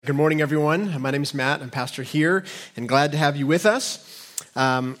Good morning, everyone. My name is Matt. I'm pastor here, and glad to have you with us.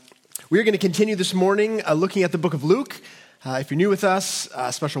 We're going to continue this morning looking at the book of Luke. If you're new with us,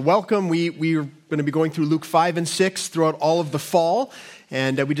 special welcome. We're going to be going through Luke 5 and 6 throughout all of the fall,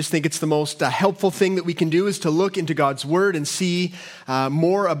 and we just think it's the most helpful thing that we can do is to look into God's Word and see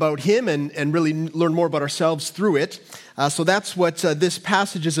more about Him and really learn more about ourselves through it. So that's what this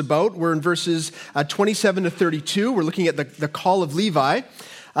passage is about. We're in verses 27 to 32. We're looking at the call of Levi.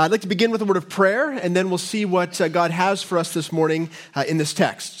 I'd like to begin with a word of prayer, and then we'll see what God has for us this morning in this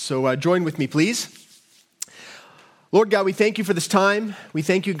text. So join with me, please. Lord God, we thank you for this time. We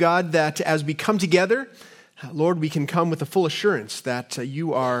thank you, God, that as we come together, Lord, we can come with a full assurance that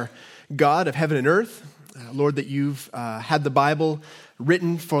you are God of heaven and earth. Lord, that you've had the Bible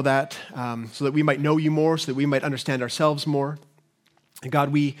written for that, so that we might know you more, so that we might understand ourselves more. And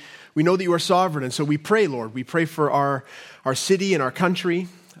God, we know that you are sovereign, and so we pray, Lord. We pray for our city and our country.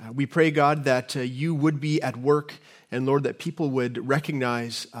 We pray, God, that you would be at work, and Lord, that people would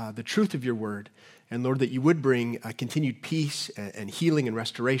recognize the truth of your word, and Lord, that you would bring continued peace and healing and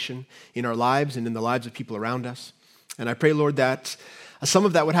restoration in our lives and in the lives of people around us. And I pray, Lord, that some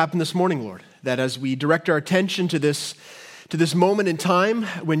of that would happen this morning, Lord, that as we direct our attention to this moment in time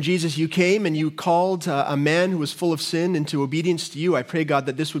when, Jesus, you came and you called a man who was full of sin into obedience to you, I pray, God,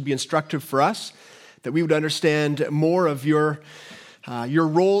 that this would be instructive for us, that we would understand more of your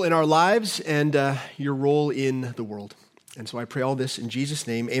role in our lives and your role in the world. And so I pray all this in Jesus'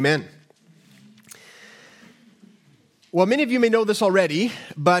 name, amen. Well, many of you may know this already,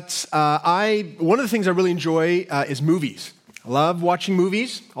 but one of the things I really enjoy is movies. I love watching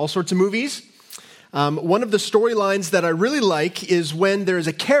movies, all sorts of movies. One of the storylines that I really like is when there is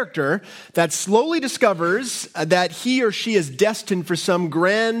a character that slowly discovers that he or she is destined for some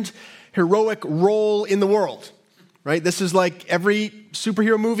grand, heroic role in the world. Right? This is like every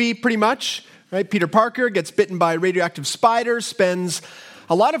superhero movie, pretty much. Right? Peter Parker gets bitten by radioactive spiders, spends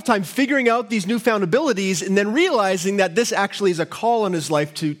a lot of time figuring out these newfound abilities, and then realizing that this actually is a call on his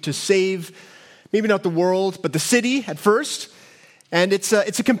life to save, maybe not the world, but the city at first. And it's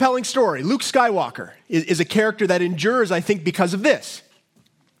a compelling story. Luke Skywalker is a character that endures, I think, because of this.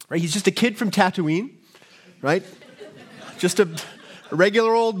 Right? He's just a kid from Tatooine, right? Just a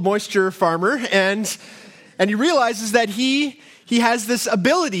regular old moisture farmer, and he realizes that he has this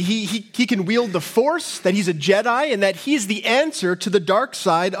ability. He can wield the Force, that he's a Jedi, and that he's the answer to the dark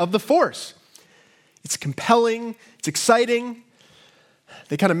side of the Force. It's compelling. It's exciting.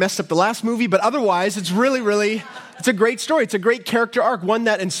 They kind of messed up the last movie, but otherwise, it's really, it's a great story. It's a great character arc, one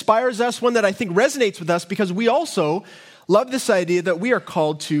that inspires us, one that I think resonates with us because we also love this idea that we are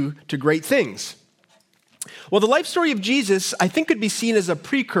called to great things. Well, the life story of Jesus, I think, could be seen as a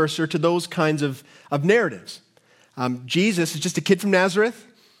precursor to those kinds of narratives. Jesus is just a kid from Nazareth,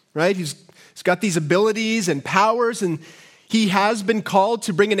 right? He's got these abilities and powers, and he has been called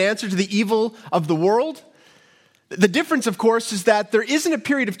to bring an answer to the evil of the world. The difference, of course, is that there isn't a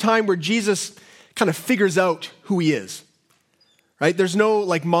period of time where Jesus kind of figures out who he is, right? There's no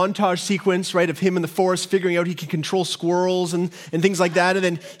like montage sequence, right, of him in the forest figuring out he can control squirrels and things like that, and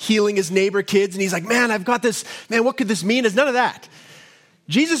then healing his neighbor kids, and he's like, man, I've got this, man, what could this mean? It's none of that.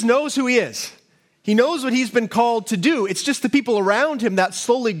 Jesus knows who he is. He knows what he's been called to do. It's just the people around him that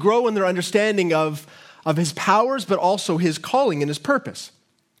slowly grow in their understanding of his powers, but also his calling and his purpose.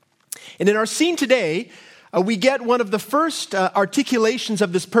 And in our scene today, we get one of the first articulations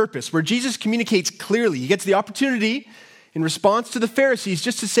of this purpose, where Jesus communicates clearly. He gets the opportunity in response to the Pharisees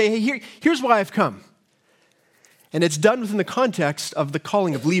just to say, hey, here's why I've come. And it's done within the context of the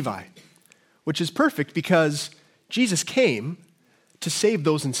calling of Levi, which is perfect because Jesus came to save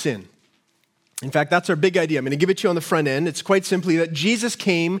those in sin. In fact, that's our big idea. I'm going to give it to you on the front end. It's quite simply that Jesus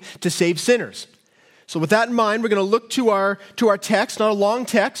came to save sinners. So with that in mind, we're going to look to our text, not a long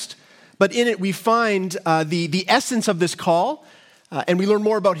text, but in it we find the essence of this call, and we learn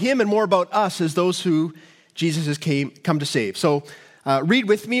more about him and more about us as those who Jesus has come to save. So read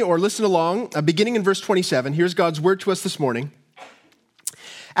with me or listen along, beginning in verse 27. Here's God's word to us this morning.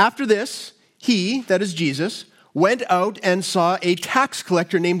 After this, he, that is Jesus, went out and saw a tax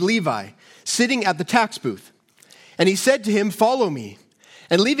collector named Levi sitting at the tax booth. And he said to him, follow me.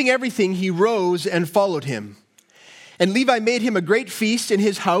 And leaving everything, he rose and followed him. And Levi made him a great feast in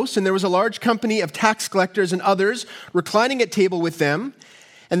his house, and there was a large company of tax collectors and others reclining at table with them.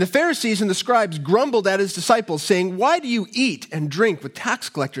 And the Pharisees and the scribes grumbled at his disciples, saying, why do you eat and drink with tax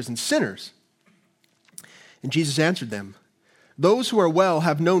collectors and sinners? And Jesus answered them, those who are well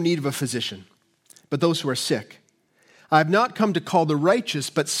have no need of a physician, but those who are sick. I have not come to call the righteous,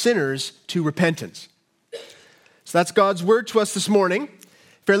 but sinners to repentance. So that's God's word to us this morning.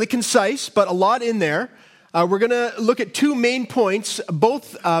 fairly concise, but a lot in there. We're going to look at two main points,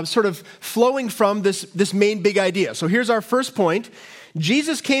 both sort of flowing from this main big idea. So here's our first point.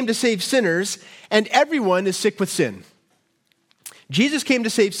 Jesus came to save sinners, and everyone is sick with sin. Jesus came to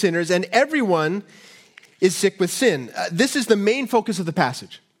save sinners, and everyone is sick with sin. This is the main focus of the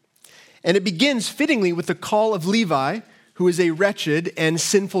passage. And it begins fittingly with the call of Levi, who is a wretched and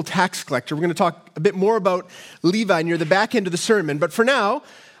sinful tax collector. We're going to talk a bit more about Levi near the back end of the sermon. But for now,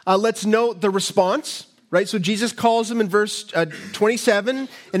 let's note the response. Right, so Jesus calls them in verse 27,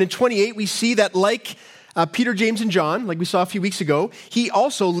 and in 28 we see that like Peter, James, and John, like we saw a few weeks ago, he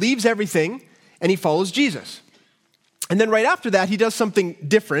also leaves everything and he follows Jesus. And then right after that, he does something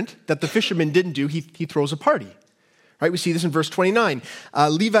different that the fishermen didn't do. He throws a party. Right, we see this in verse 29.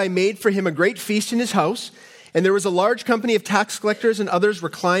 Levi made for him a great feast in his house, and there was a large company of tax collectors and others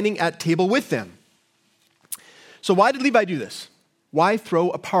reclining at table with them. So why did Levi do this? Why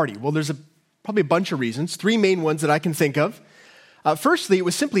throw a party? Well, there's probably a bunch of reasons, three main ones that I can think of. Firstly, it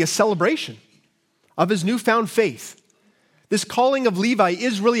was simply a celebration of his newfound faith. This calling of Levi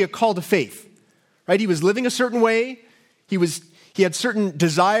is really a call to faith, right? He was living a certain way. He had certain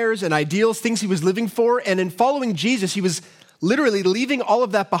desires and ideals, things he was living for, and in following Jesus, he was literally leaving all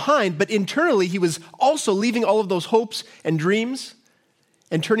of that behind, but internally, he was also leaving all of those hopes and dreams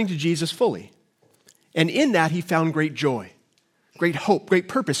and turning to Jesus fully. And in that, he found great joy. Great hope, great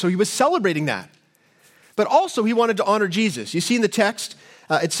purpose. So he was celebrating that. But also he wanted to honor Jesus. You see in the text,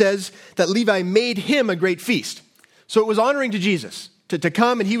 it says that Levi made him a great feast. So it was honoring to Jesus to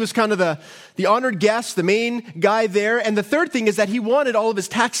come, and he was kind of the honored guest, the main guy there. And the third thing is that he wanted all of his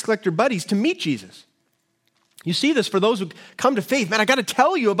tax collector buddies to meet Jesus. You see this for those who come to faith. Man, I got to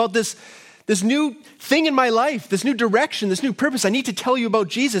tell you about this new thing in my life, this new direction, this new purpose. I need to tell you about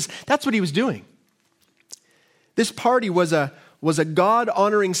Jesus. That's what he was doing. This party was a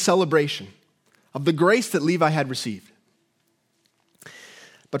God-honoring celebration of the grace that Levi had received.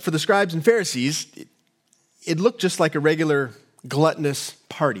 But for the scribes and Pharisees, it looked just like a regular gluttonous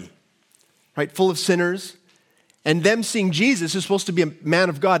party, right? Full of sinners. And them seeing Jesus, who's supposed to be a man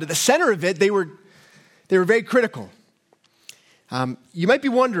of God, at the center of it, they were very critical. You might be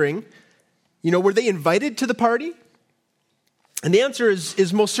wondering, were they invited to the party? And the answer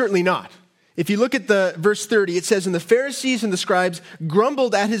is most certainly not. If you look at the verse 30, it says, "And the Pharisees and the scribes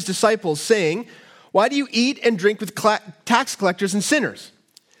grumbled at his disciples, saying, 'Why do you eat and drink with tax collectors and sinners?'"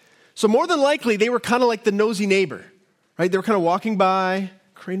 So more than likely, they were kind of like the nosy neighbor, right? They were kind of walking by,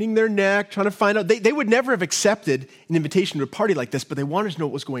 craning their neck, trying to find out. They would never have accepted an invitation to a party like this, but they wanted to know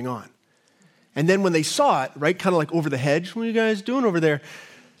what was going on. And then when they saw it, right, kind of like over the hedge, "What are you guys doing over there?"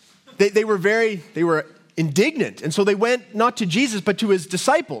 They were indignant. And so they went not to Jesus, but to his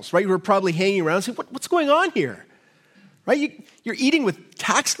disciples, right, who were probably hanging around saying, what's going on here? Right? You're eating with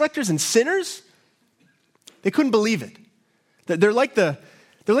tax collectors and sinners? They couldn't believe it. They're like the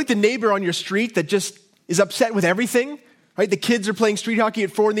neighbor on your street that just is upset with everything, right? The kids are playing street hockey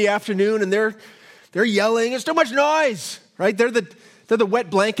at 4 p.m. and they're yelling, "It's too much noise," right? They're the wet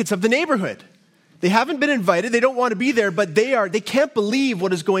blankets of the neighborhood. They haven't been invited. They don't want to be there, but they can't believe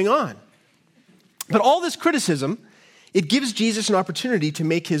what is going on. But all this criticism, it gives Jesus an opportunity to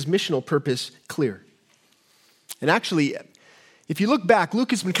make his missional purpose clear. And actually, if you look back,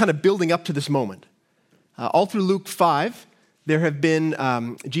 Luke has been kind of building up to this moment. All through Luke 5, there have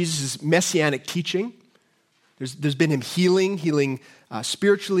been Jesus' messianic teaching. There's been him healing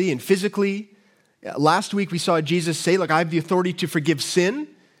spiritually and physically. Last week we saw Jesus say, "Look, I have the authority to forgive sin."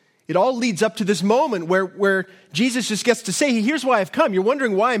 It all leads up to this moment where Jesus just gets to say, "Here's why I've come. You're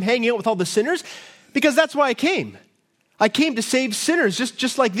wondering why I'm hanging out with all the sinners? Because that's why I came. I came to save sinners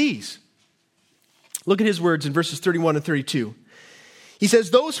just like these." Look at his words in verses 31 and 32. He says,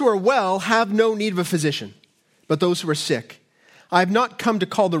 "Those who are well have no need of a physician, but those who are sick. I have not come to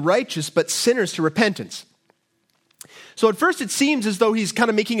call the righteous, but sinners to repentance." So at first it seems as though he's kind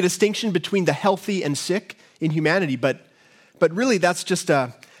of making a distinction between the healthy and sick in humanity, but really that's just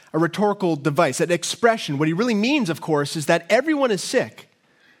a rhetorical device, an expression. What he really means, of course, is that everyone is sick.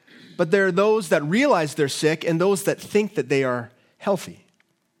 But there are those that realize they're sick and those that think that they are healthy.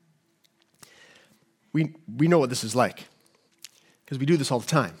 We know what this is like because we do this all the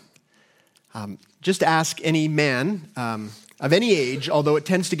time. Just ask any man of any age, although it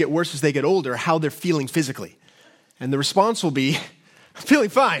tends to get worse as they get older, how they're feeling physically. And the response will be, "I'm feeling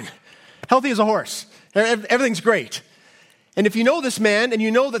fine, healthy as a horse. Everything's great." And if you know this man and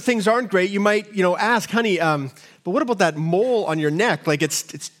you know that things aren't great, you might ask, "Honey, but what about that mole on your neck? Like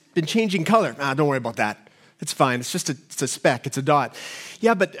it's been changing color." "Don't worry about that. It's fine. It's just a speck. It's a dot."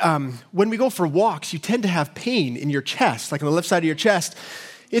 "Yeah, but when we go for walks, you tend to have pain in your chest, like on the left side of your chest."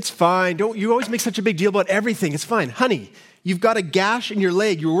 it's fine. You always make such a big deal about everything. It's fine. Honey, you've got a gash in your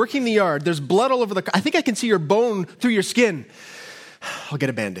leg. You're working the yard. There's blood all over I think I can see your bone through your skin. I'll get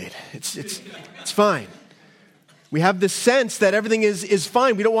a Band-Aid. It's fine. We have this sense that everything is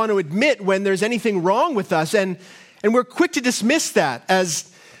fine. We don't want to admit when there's anything wrong with us. And we're quick to dismiss that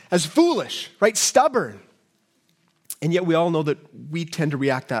as foolish, right? Stubborn. And yet we all know that we tend to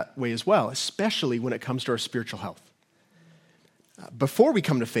react that way as well, especially when it comes to our spiritual health. Before we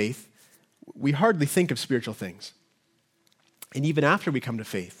come to faith, we hardly think of spiritual things. And even after we come to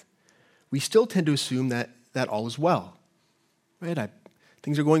faith, we still tend to assume that all is well. Right?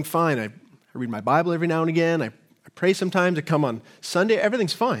 Things are going fine. I read my Bible every now and again. I pray sometimes. I come on Sunday.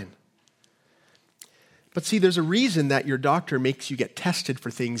 Everything's fine. But see, there's a reason that your doctor makes you get tested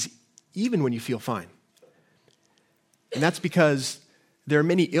for things even when you feel fine. And that's because there are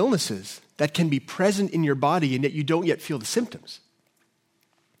many illnesses that can be present in your body and yet you don't yet feel the symptoms.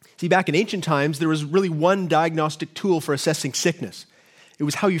 See, back in ancient times, there was really one diagnostic tool for assessing sickness. It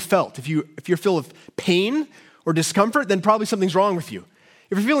was how you felt. If you're full of pain or discomfort, then probably something's wrong with you.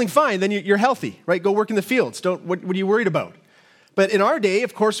 If you're feeling fine, then you're healthy, right? Go work in the fields. What are you worried about? But in our day,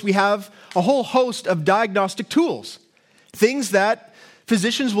 of course, we have a whole host of diagnostic tools, things that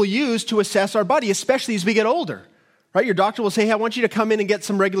physicians will use to assess our body, especially as we get older, right? Your doctor will say, hey, I want you to come in and get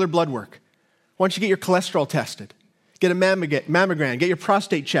some regular blood work. I want you to get your cholesterol tested, get a mammogram, get your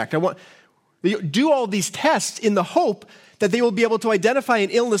prostate checked. Do all these tests in the hope that they will be able to identify an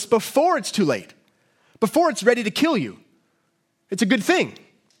illness before it's too late, before it's ready to kill you. It's a good thing.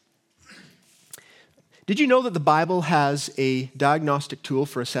 Did you know that the Bible has a diagnostic tool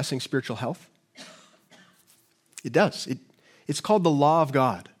for assessing spiritual health? It does. It's called the law of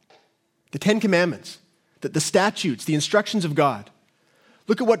God, the Ten Commandments, the statutes, the instructions of God.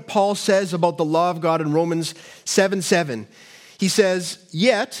 Look at what Paul says about the law of God in Romans 7:7. He says,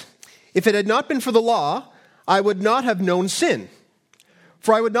 yet, if it had not been for the law, I would not have known sin.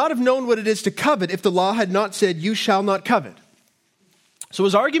 For I would not have known what it is to covet if the law had not said, you shall not covet. So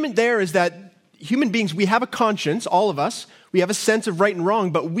his argument there is that human beings, we have a conscience, all of us. We have a sense of right and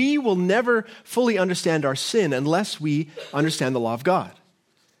wrong, but we will never fully understand our sin unless we understand the law of God.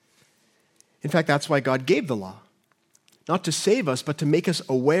 In fact, that's why God gave the law. Not to save us, but to make us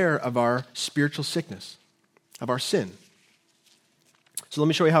aware of our spiritual sickness, of our sin. So let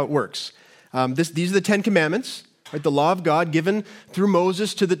me show you how it works. These are the Ten Commandments, right? The law of God given through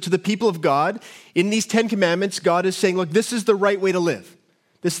Moses to the people of God. In these 10 Commandments, God is saying, look, this is the right way to live.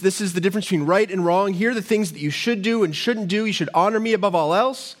 This is the difference between right and wrong. Here are the things that you should do and shouldn't do. You should honor me above all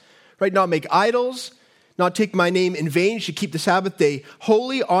else, right? Not make idols, not take my name in vain. You should keep the Sabbath day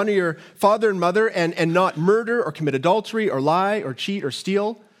holy, honor your father and mother, and not murder or commit adultery or lie or cheat or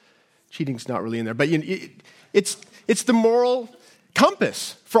steal. Cheating's not really in there, but it's the moral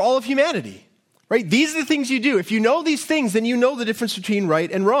compass for all of humanity. Right? These are the things you do. If you know these things, then you know the difference between right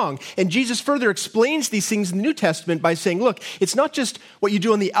and wrong. And Jesus further explains these things in the New Testament by saying, look, it's not just what you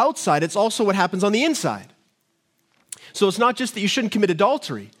do on the outside, it's also what happens on the inside. So it's not just that you shouldn't commit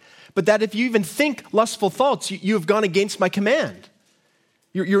adultery, but that if you even think lustful thoughts, you have gone against my command.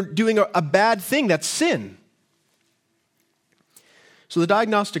 You're doing a bad thing, that's sin. So the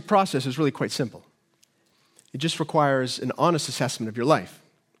diagnostic process is really quite simple. It just requires an honest assessment of your life.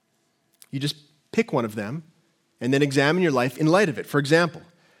 You just pick one of them, and then examine your life in light of it. For example,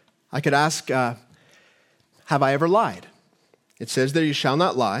 I could ask, have I ever lied? It says there, you shall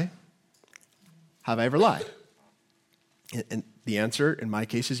not lie. Have I ever lied? And the answer, in my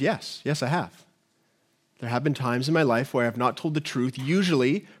case, is yes. Yes, I have. There have been times in my life where I have not told the truth,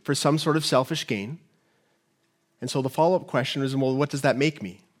 usually for some sort of selfish gain. And so the follow-up question is, well, what does that make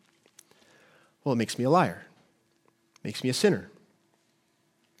me? Well, it makes me a liar. It makes me a sinner.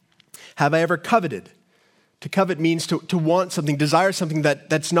 Have I ever coveted? To covet means to want something, desire something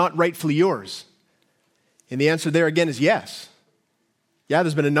that's not rightfully yours. And the answer there again is yes. Yeah,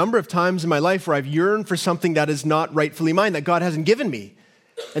 there's been a number of times in my life where I've yearned for something that is not rightfully mine, that God hasn't given me,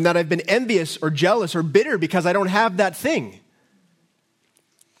 and that I've been envious or jealous or bitter because I don't have that thing.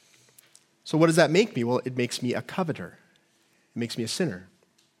 So what does that make me? Well, it makes me a coveter. It makes me a sinner.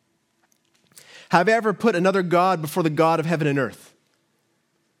 Have I ever put another God before the God of heaven and earth?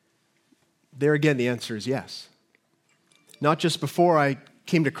 There again, the answer is yes. Not just before I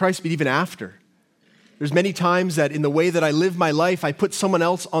came to Christ, but even after. There's many times that in the way that I live my life, I put someone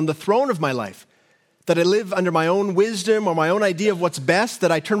else on the throne of my life. That I live under my own wisdom or my own idea of what's best,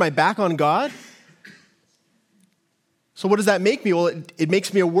 that I turn my back on God. So what does that make me? Well, it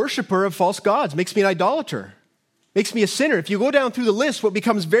makes me a worshiper of false gods. It makes me an idolater. It makes me a sinner. If you go down through the list, what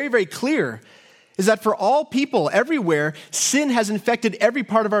becomes very, very clear is that for all people everywhere, sin has infected every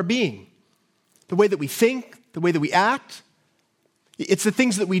part of our being. The way that we think, the way that we act. It's the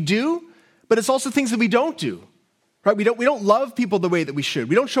things that we do, but it's also things that we don't do. Right? We don't love people the way that we should.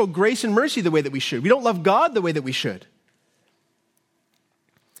 We don't show grace and mercy the way that we should. We don't love God the way that we should.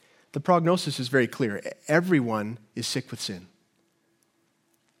 The prognosis is very clear. Everyone is sick with sin.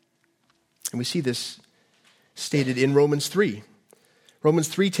 And we see this stated in Romans 3. Romans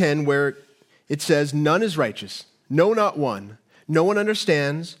 3:10, where it says, "None is righteous, no, not one. No one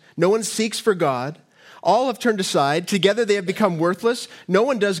understands, no one seeks for God. All have turned aside, together they have become worthless. No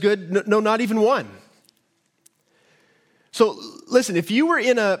one does good, no, not even one." So listen, if you were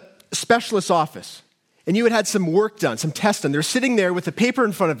in a specialist's office and you had some work done, some tests done, they're sitting there with a paper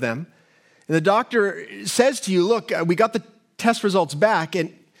in front of them, and the doctor says to you, "Look, we got the test results back,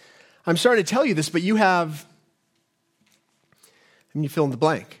 and I'm sorry to tell you this, but you have," and you fill in the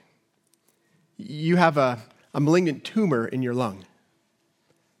blank. You have a malignant tumor in your lung.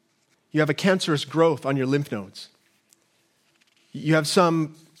 You have a cancerous growth on your lymph nodes. You have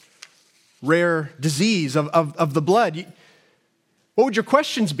some rare disease of the blood. What would your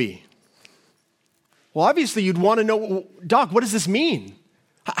questions be? Well, obviously you'd want to know, "Doc, what does this mean?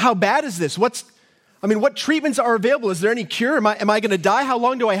 How bad is this? What treatments are available? Is there any cure? Am I going to die? How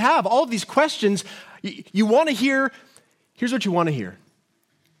long do I have?" All of these questions, you want to hear. Here's what you want to hear.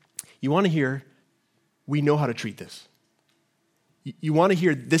 You want to hear, "We know how to treat this." You want to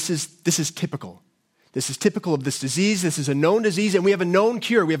hear, this is typical. This is typical of this disease. This is a known disease, and we have a known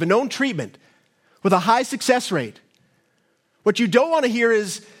cure. We have a known treatment with a high success rate. What you don't want to hear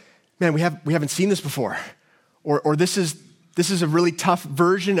is, "Man, we haven't seen this before," or this is a really tough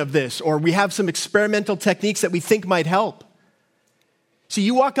version of this, or "we have some experimental techniques that we think might help." See,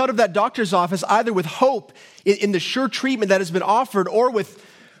 you walk out of that doctor's office either with hope in the sure treatment that has been offered, or with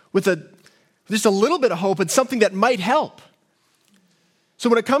just a little bit of hope in something that might help. So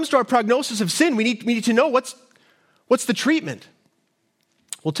when it comes to our prognosis of sin, we need to know what's the treatment.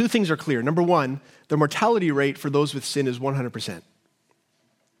 Well, two things are clear. Number one, the mortality rate for those with sin is 100%.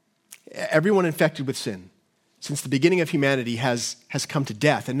 Everyone infected with sin since the beginning of humanity has come to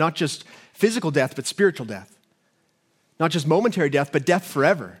death, and not just physical death, but spiritual death. Not just momentary death, but death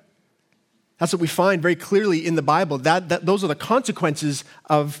forever. That's what we find very clearly in the Bible. That those are the consequences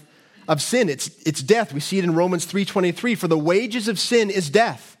of sin. It's death. We see it in Romans 3:23. "For the wages of sin is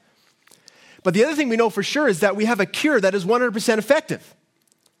death." But the other thing we know for sure is that we have a cure that is 100% effective.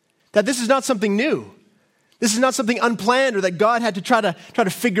 That this is not something new. This is not something unplanned or that God had to try to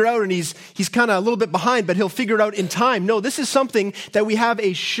figure out, and he's kind of a little bit behind, but he'll figure it out in time. No, this is something that we have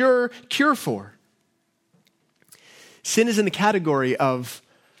a sure cure for. Sin is in the category of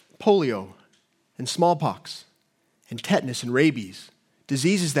polio and smallpox and tetanus and rabies,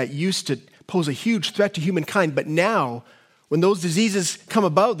 diseases that used to pose a huge threat to humankind, but now, when those diseases come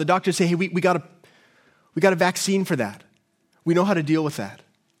about, the doctors say, "Hey, we got a vaccine for that. We know how to deal with that."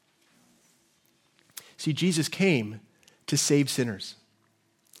 See, Jesus came to save sinners,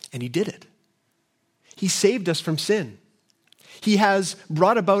 and he did it. He saved us from sin. He has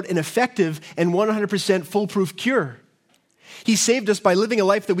brought about an effective and 100% foolproof cure. He saved us by living a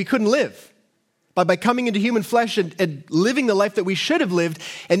life that we couldn't live, by coming into human flesh and living the life that we should have lived,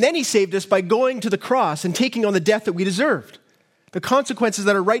 and then he saved us by going to the cross and taking on the death that we deserved. The consequences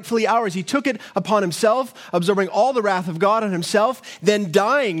that are rightfully ours. He took it upon himself, absorbing all the wrath of God on himself, then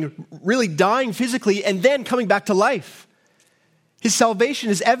really dying physically, and then coming back to life. His salvation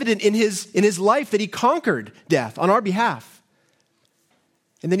is evident in his life, that he conquered death on our behalf.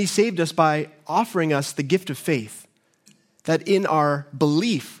 And then he saved us by offering us the gift of faith, that in our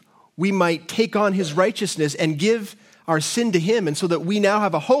belief, we might take on his righteousness and give our sin to him, and so that we now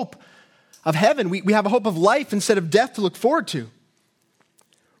have a hope of heaven. We have a hope of life instead of death to look forward to.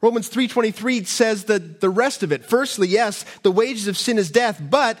 Romans 3:23 says that the rest of it. Firstly, yes, the wages of sin is death,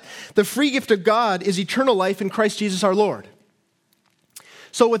 but the free gift of God is eternal life in Christ Jesus our Lord.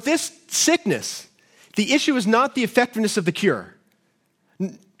 So with this sickness, the issue is not the effectiveness of the cure.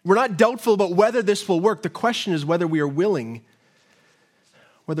 We're not doubtful about whether this will work. The question is whether we are willing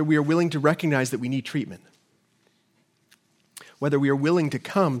to recognize that we need treatment. Whether we are willing to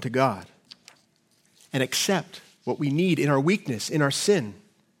come to God and accept what we need in our weakness, in our sin.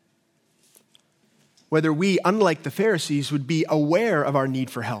 Whether we, unlike the Pharisees, would be aware of our need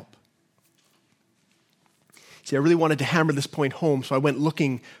for help. See, I really wanted to hammer this point home, so I went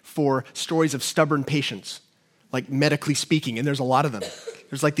looking for stories of stubborn patients, like medically speaking, and there's a lot of them.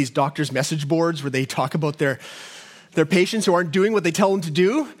 There's like these doctors' message boards where they talk about their patients who aren't doing what they tell them to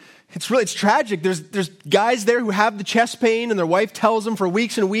do. It's tragic. There's guys there who have the chest pain, and their wife tells them for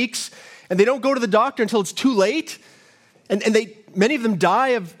weeks and weeks, and they don't go to the doctor until it's too late. And many of them die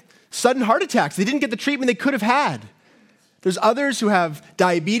of sudden heart attacks. They didn't get the treatment they could have had. There's others who have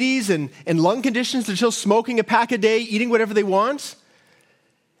diabetes and lung conditions. They're still smoking a pack a day, eating whatever they want.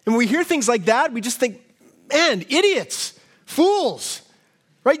 And when we hear things like that, we just think, man, idiots, fools,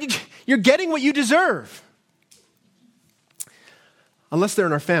 right? You're getting what you deserve. Unless they're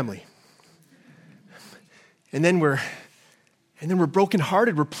in our family. And then we're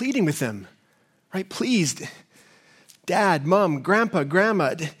brokenhearted. We're pleading with them, right? Please, Dad, Mom, Grandpa,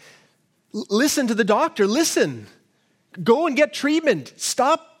 Grandma, listen to the doctor. Listen. Go and get treatment.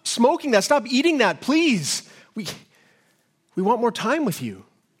 Stop smoking that. Stop eating that, please. We want more time with you.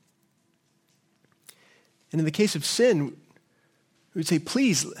 And in the case of sin, we would say,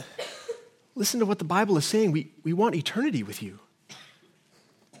 please, listen to what the Bible is saying. We want eternity with you.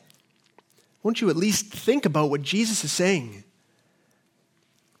 Won't you at least think about what Jesus is saying?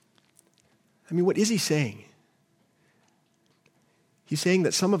 I mean, what is he saying? He's saying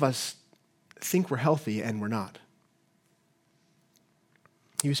that some of us think we're healthy and we're not.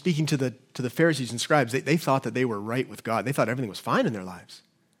 He was speaking to the Pharisees and scribes. They thought that they were right with God. They thought everything was fine in their lives.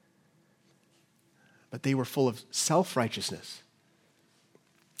 But they were full of self-righteousness,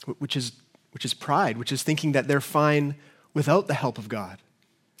 which is pride, which is thinking that they're fine without the help of God.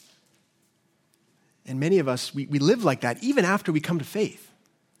 And many of us, we live like that even after we come to faith.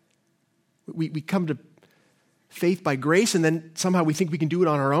 We come to faith by grace, and then somehow we think we can do it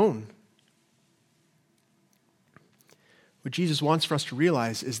on our own. What Jesus wants for us to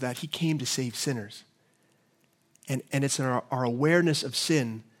realize is that he came to save sinners. And it's our awareness of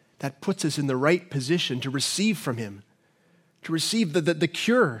sin that puts us in the right position to receive from him, to receive the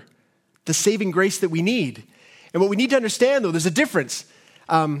cure, the saving grace that we need. And what we need to understand, though, there's a difference.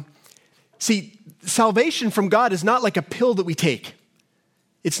 See, salvation from God is not like a pill that we take.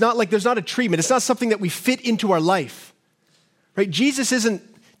 It's not like there's not a treatment. It's not something that we fit into our life. Right? Jesus isn't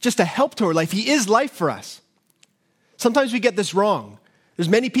just a help to our life. He is life for us. Sometimes we get this wrong. There's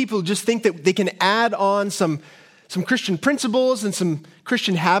many people who just think that they can add on some Christian principles and some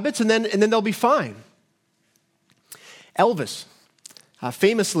Christian habits, and then they'll be fine. Elvis,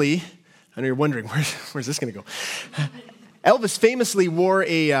 famously, I know you're wondering, where's this going to go? Elvis famously wore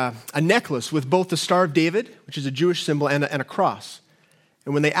a necklace with both the Star of David, which is a Jewish symbol, and a cross.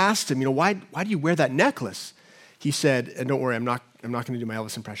 And when they asked him, why do you wear that necklace? He said, and don't worry, I'm not going to do my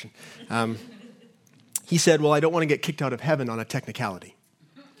Elvis impression. He said, well, I don't want to get kicked out of heaven on a technicality.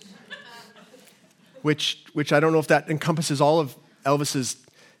 Which I don't know if that encompasses all of Elvis's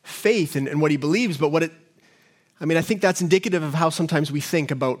faith and what he believes, but I think that's indicative of how sometimes we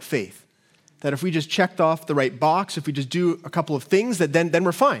think about faith. That if we just checked off the right box, if we just do a couple of things, that then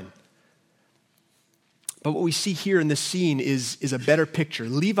we're fine. But what we see here in this scene is a better picture.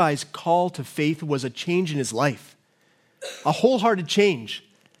 Levi's call to faith was a change in his life, a wholehearted change.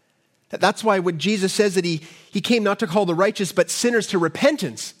 That's why when Jesus says that he came not to call the righteous, but sinners to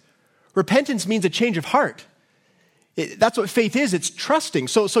repentance. Repentance means a change of heart. That's what faith is. It's trusting.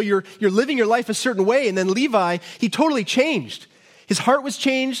 So you're living your life a certain way, and then Levi, he totally changed. His heart was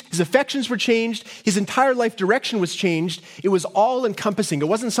changed. His affections were changed. His entire life direction was changed. It was all encompassing. It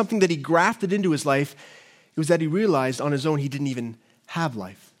wasn't something that he grafted into his life. It was that he realized on his own he didn't even have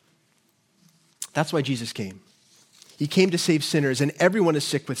life. That's why Jesus came. He came to save sinners, and everyone is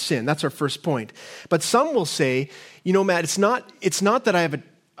sick with sin. That's our first point. But some will say, Matt, it's not that I have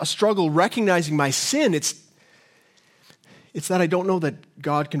a struggle recognizing my sin. It's that I don't know that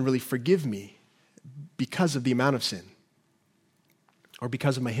God can really forgive me because of the amount of sin or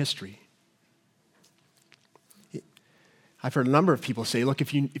because of my history. I've heard a number of people say, look,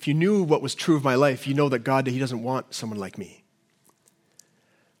 if you knew what was true of my life, you know that God, he doesn't want someone like me.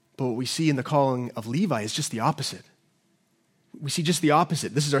 But what we see in the calling of Levi is just the opposite. We see just the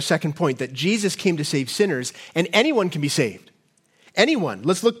opposite. This is our second point, that Jesus came to save sinners, and anyone can be saved. Anyone.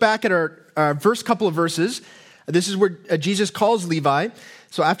 Let's look back at our first couple of verses. This is where Jesus calls Levi.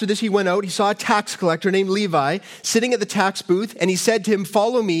 So after this, he went out. He saw a tax collector named Levi sitting at the tax booth, and he said to him,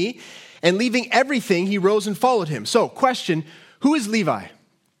 follow me. And leaving everything, he rose and followed him. So, question, who is Levi?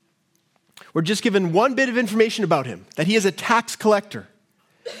 We're just given one bit of information about him, that he is a tax collector.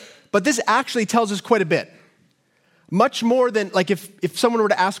 But this actually tells us quite a bit. Much more than, like if someone were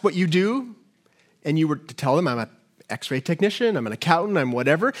to ask what you do, and you were to tell them, I'm an X-ray technician, I'm an accountant, I'm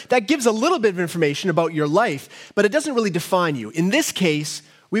whatever, that gives a little bit of information about your life, but it doesn't really define you. In this case,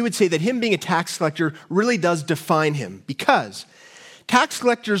 we would say that him being a tax collector really does define him, because tax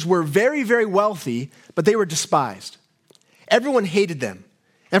collectors were very, very wealthy, but they were despised. Everyone hated them,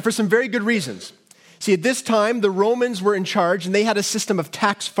 and for some very good reasons. See, at this time, the Romans were in charge, and they had a system of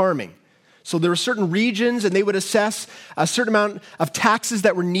tax farming. So there were certain regions, and they would assess a certain amount of taxes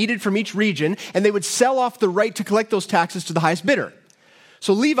that were needed from each region, and they would sell off the right to collect those taxes to the highest bidder.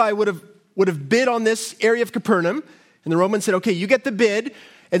 So Levi would have bid on this area of Capernaum, and the Romans said, okay, you get the bid.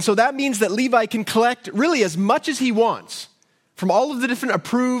 And so that means that Levi can collect really as much as he wants from all of the different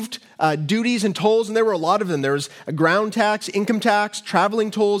approved duties and tolls, and there were a lot of them. There was a ground tax, income tax,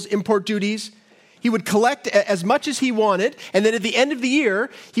 traveling tolls, import duties. He would collect as much as he wanted, and then at the end of the year,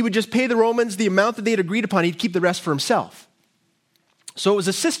 he would just pay the Romans the amount that they had agreed upon. He'd keep the rest for himself. So it was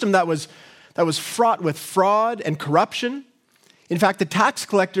a system that was fraught with fraud and corruption. In fact, the tax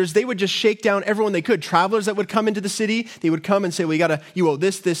collectors, they would just shake down everyone they could. Travelers that would come into the city, they would come and say, well, you owe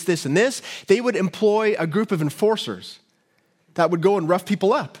this, this, this, and this. They would employ a group of enforcers that would go and rough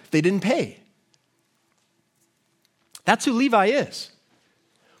people up if they didn't pay. That's who Levi is.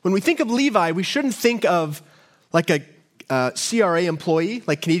 When we think of Levi, we shouldn't think of like a CRA employee,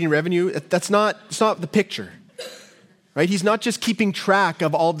 like Canadian Revenue. It's not the picture, right? He's not just keeping track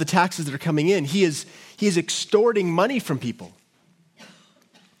of all of the taxes that are coming in. He is extorting money from people.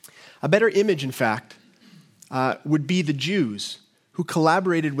 A better image, in fact, would be the Jews who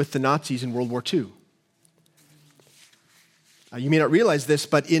collaborated with the Nazis in World War II. You may not realize this,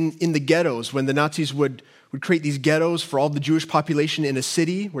 but in the ghettos, when the Nazis would create these ghettos for all the Jewish population in a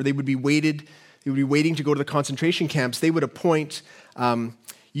city where they would be waiting to go to the concentration camps, they would appoint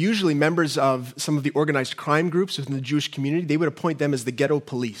usually members of some of the organized crime groups within the Jewish community. They would appoint them as the ghetto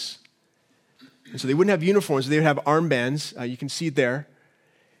police. And so they wouldn't have uniforms, they would have armbands. You can see it there.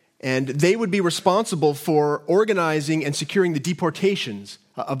 And they would be responsible for organizing and securing the deportations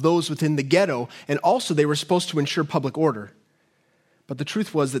of those within the ghetto, and also they were supposed to ensure public order. But the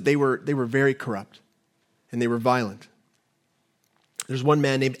truth was that they were very corrupt, and they were violent. There's one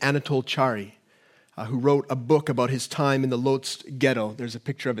man named Anatol Chari who wrote a book about his time in the Lodz ghetto. There's a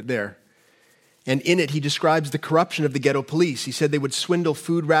picture of it there. And in it, he describes the corruption of the ghetto police. He said they would swindle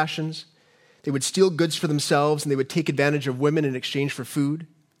food rations, they would steal goods for themselves, and they would take advantage of women in exchange for food.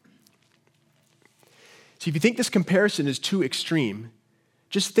 So if you think this comparison is too extreme,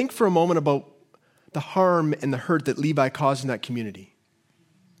 just think for a moment about the harm and the hurt that Levi caused in that community.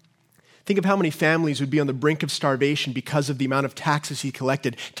 Think of how many families would be on the brink of starvation because of the amount of taxes he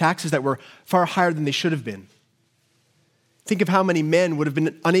collected, taxes that were far higher than they should have been. Think of how many men would have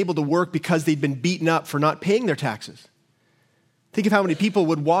been unable to work because they'd been beaten up for not paying their taxes. Think of how many people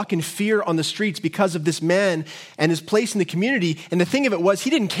would walk in fear on the streets because of this man and his place in the community. And the thing of it was, he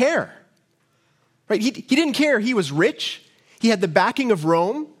didn't care. Right? He didn't care. He was rich. He had the backing of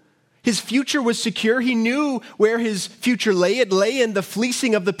Rome. His future was secure. He knew where his future lay. It lay in the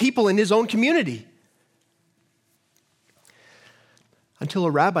fleecing of the people in his own community. Until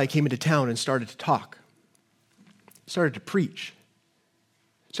a rabbi came into town and started to talk, started to preach,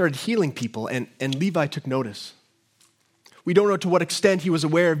 started healing people, and Levi took notice. We don't know to what extent he was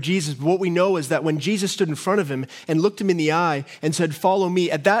aware of Jesus, but what we know is that when Jesus stood in front of him and looked him in the eye and said, "Follow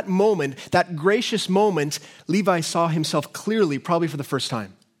me," at that moment, that gracious moment, Levi saw himself clearly, probably for the first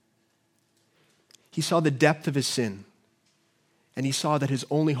time. He saw the depth of his sin, and he saw that his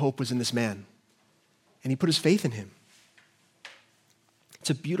only hope was in this man, and he put his faith in him. It's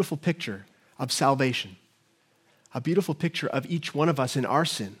a beautiful picture of salvation, a beautiful picture of each one of us in our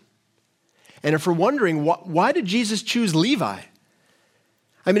sin. And if we're wondering, why did Jesus choose Levi?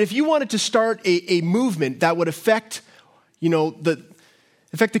 I mean, if you wanted to start a movement that would affect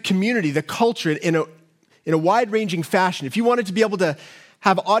the community, the culture in a wide-ranging fashion, if you wanted to be able to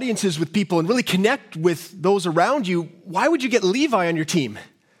have audiences with people and really connect with those around you, why would you get Levi on your team?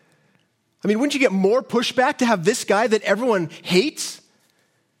 I mean, wouldn't you get more pushback to have this guy that everyone hates?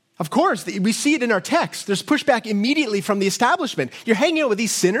 Of course, we see it in our text. There's pushback immediately from the establishment. You're hanging out with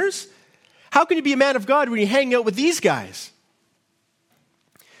these sinners? How can you be a man of God when you hang out with these guys?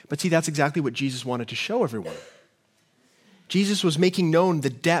 But see, that's exactly what Jesus wanted to show everyone. Jesus was making known the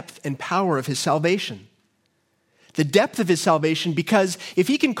depth and power of his salvation. The depth of his salvation, because if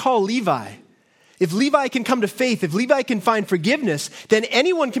he can call Levi, if Levi can come to faith, if Levi can find forgiveness, then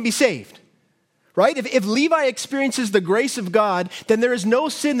anyone can be saved. Right? If Levi experiences the grace of God, then there is no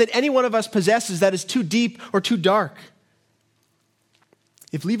sin that any one of us possesses that is too deep or too dark.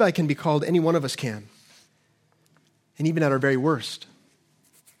 If Levi can be called, any one of us can. And even at our very worst.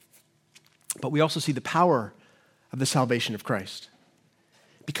 But we also see the power of the salvation of Christ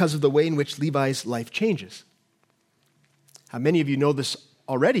because of the way in which Levi's life changes. Many of you know this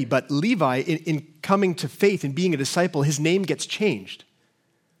already, but Levi, in coming to faith and being a disciple, his name gets changed.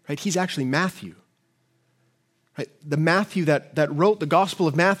 Right? He's actually Matthew. Right? The Matthew that wrote the Gospel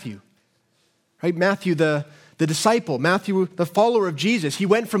of Matthew. Right? Matthew, the the disciple, Matthew, the follower of Jesus. He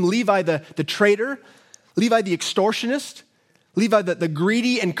went from Levi, the traitor, Levi, the extortionist, Levi, the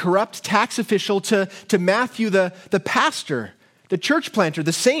greedy and corrupt tax official, to Matthew, the pastor, the church planter,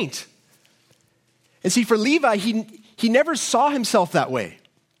 the saint. And see, for Levi, he never saw himself that way.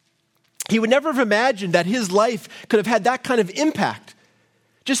 He would never have imagined that his life could have had that kind of impact.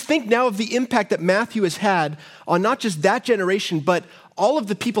 Just think now of the impact that Matthew has had on not just that generation, but all of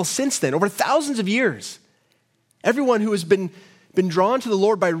the people since then, over thousands of years. Everyone who has been drawn to the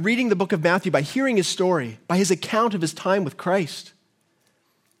Lord by reading the book of Matthew, by hearing his story, by his account of his time with Christ.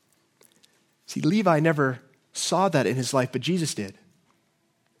 See, Levi never saw that in his life, but Jesus did.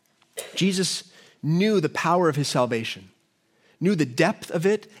 Jesus knew the power of his salvation, knew the depth of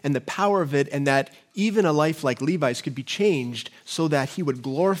it and the power of it, and that even a life like Levi's could be changed so that he would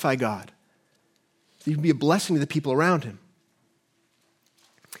glorify God. He would be a blessing to the people around him.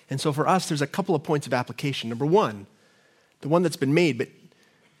 And so for us, there's a couple of points of application. Number one, the one that's been made, but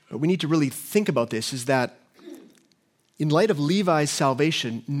we need to really think about this, is that in light of Levi's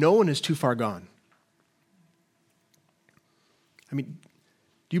salvation, no one is too far gone. I mean,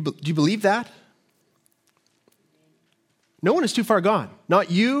 do you believe that? No one is too far gone.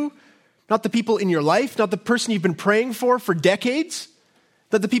 Not you, not the people in your life, not the person you've been praying for decades,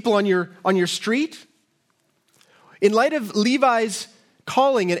 not the people on your street. In light of Levi's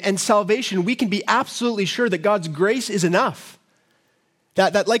calling and salvation, we can be absolutely sure that God's grace is enough.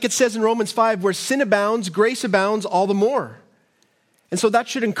 That like it says in Romans 5, where sin abounds, grace abounds all the more. And so that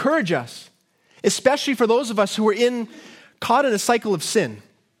should encourage us, especially for those of us who are caught in a cycle of sin,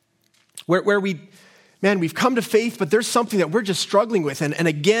 where we've come to faith, but there's something that we're just struggling with. And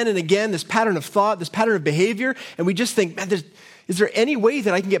again, this pattern of thought, this pattern of behavior, and we just think, man, is there any way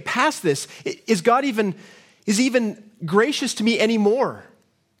that I can get past this? Is God even gracious to me anymore?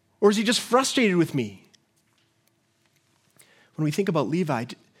 Or is he just frustrated with me? When we think about Levi,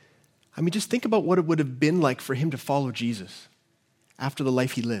 just think about what it would have been like for him to follow Jesus after the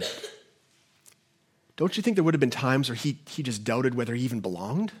life he lived. Don't you think there would have been times where he just doubted whether he even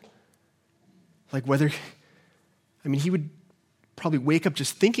belonged? Like he would probably wake up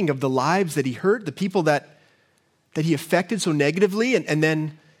just thinking of the lives that he hurt, the people that he affected so negatively, and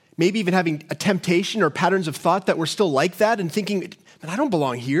then maybe even having a temptation or patterns of thought that were still like that, and thinking, man, I don't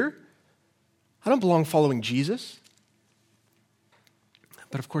belong here. I don't belong following Jesus.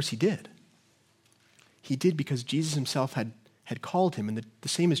 But of course he did. He did because Jesus himself had called him, and the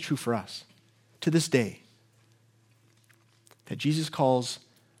same is true for us to this day. That Jesus calls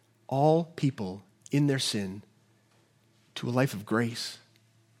all people in their sin to a life of grace,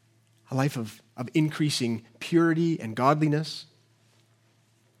 a life of increasing purity and godliness.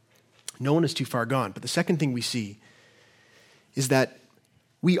 No one is too far gone. But the second thing we see is that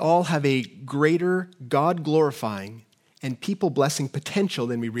we all have a greater God-glorifying and people-blessing potential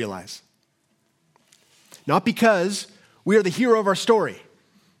than we realize. Not because we are the hero of our story,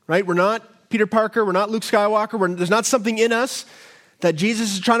 right? We're not Peter Parker, we're not Luke Skywalker, there's not something in us that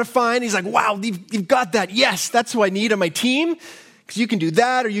Jesus is trying to find. He's like, wow, you've got that. Yes, that's who I need on my team, because you can do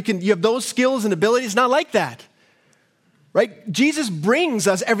that, or you have those skills and abilities. It's not like that. Right? Jesus brings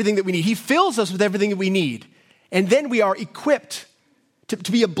us everything that we need. He fills us with everything that we need. And then we are equipped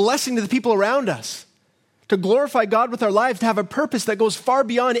to be a blessing to the people around us, to glorify God with our lives, to have a purpose that goes far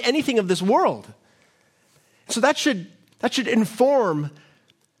beyond anything of this world. So that should inform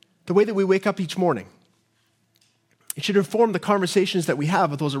the way that we wake up each morning. It should inform the conversations that we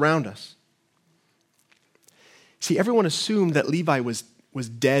have with those around us. See, everyone assumed that Levi was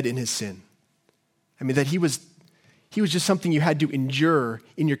dead in his sin. That he was just something you had to endure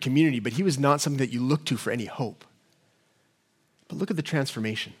in your community, but he was not something that you looked to for any hope. But look at the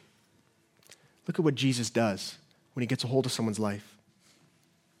transformation. Look at what Jesus does when he gets a hold of someone's life.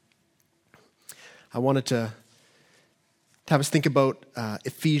 I wanted to have us think about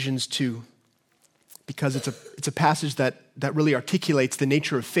Ephesians 2, because it's a passage that really articulates the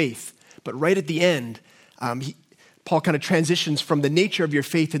nature of faith. But right at the end, Paul kind of transitions from the nature of your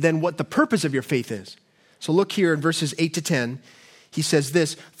faith to then what the purpose of your faith is. So look here in verses 8 to 10. He says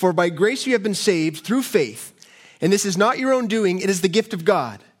this, "For by grace you have been saved through faith, and this is not your own doing, it is the gift of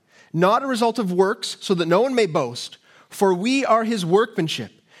God, not a result of works, so that no one may boast. For we are his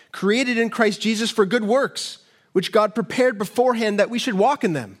workmanship, created in Christ Jesus for good works, which God prepared beforehand that we should walk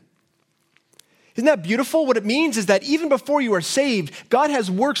in them." Isn't that beautiful? What it means is that even before you are saved, God has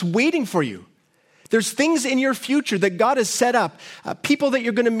works waiting for you. There's things in your future that God has set up, people that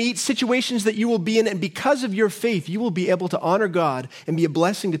you're going to meet, situations that you will be in, and because of your faith, you will be able to honor God and be a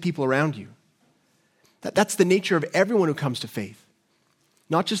blessing to people around you. That's the nature of everyone who comes to faith.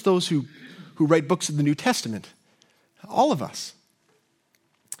 Not just those who who write books of the New Testament. All of us.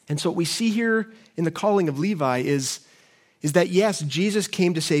 And so what we see here in the calling of Levi is that, yes, Jesus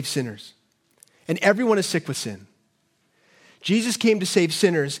came to save sinners. And everyone is sick with sin. Jesus came to save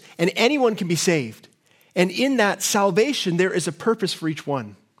sinners, and anyone can be saved. And in that salvation, there is a purpose for each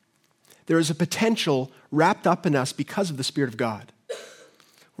one. There is a potential wrapped up in us because of the Spirit of God.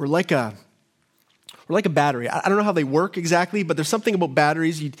 We're like a battery. I don't know how they work exactly, but there's something about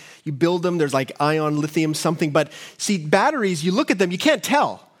batteries. You build them, there's like ion, lithium, something. But see, batteries, you look at them, you can't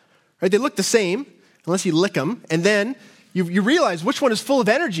tell. Right? They look the same unless you lick them. And then you realize which one is full of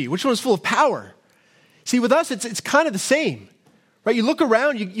energy, which one is full of power. See, with us, it's kind of the same. Right? You look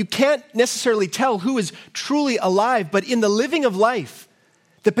around, you can't necessarily tell who is truly alive, but in the living of life,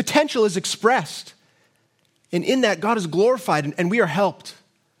 the potential is expressed. And in that, God is glorified and we are helped.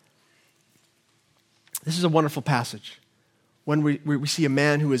 This is a wonderful passage when we see a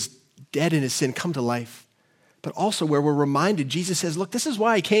man who is dead in his sin come to life, but also where we're reminded, Jesus says, look, this is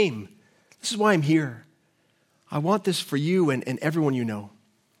why I came. This is why I'm here. I want this for you and everyone you know.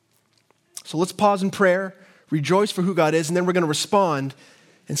 So let's pause in prayer, rejoice for who God is, and then we're going to respond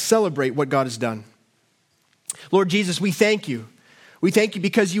and celebrate what God has done. Lord Jesus, we thank you. We thank you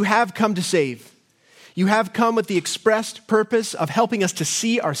because you have come to save. You have come with the expressed purpose of helping us to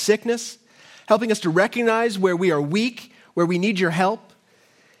see our sickness, helping us to recognize where we are weak, where we need your help.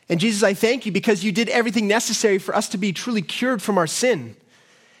 And Jesus, I thank you because you did everything necessary for us to be truly cured from our sin.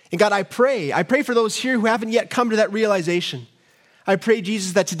 And God, I pray for those here who haven't yet come to that realization. I pray,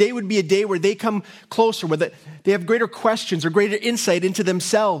 Jesus, that today would be a day where they come closer, where they have greater questions or greater insight into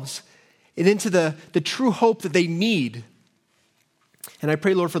themselves and into the true hope that they need. And I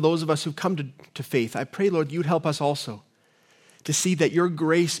pray, Lord, for those of us who've come to faith, I pray, Lord, you'd help us also to see that your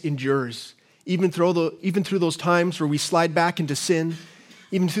grace endures, even through those times where we slide back into sin,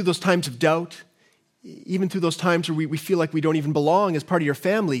 even through those times of doubt, even through those times where we feel like we don't even belong as part of your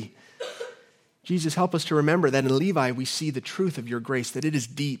family. Jesus, help us to remember that in Levi we see the truth of your grace, that it is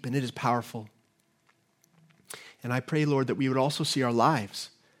deep and it is powerful. And I pray, Lord, that we would also see our lives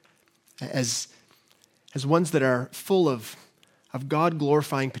as ones that are full of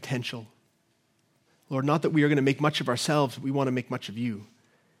God-glorifying potential. Lord, not that we are going to make much of ourselves, but we want to make much of you.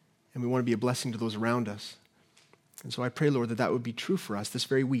 And we want to be a blessing to those around us. And so I pray, Lord, that would be true for us this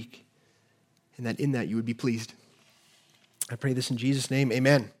very week, and that in that you would be pleased. I pray this in Jesus' name,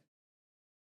 amen.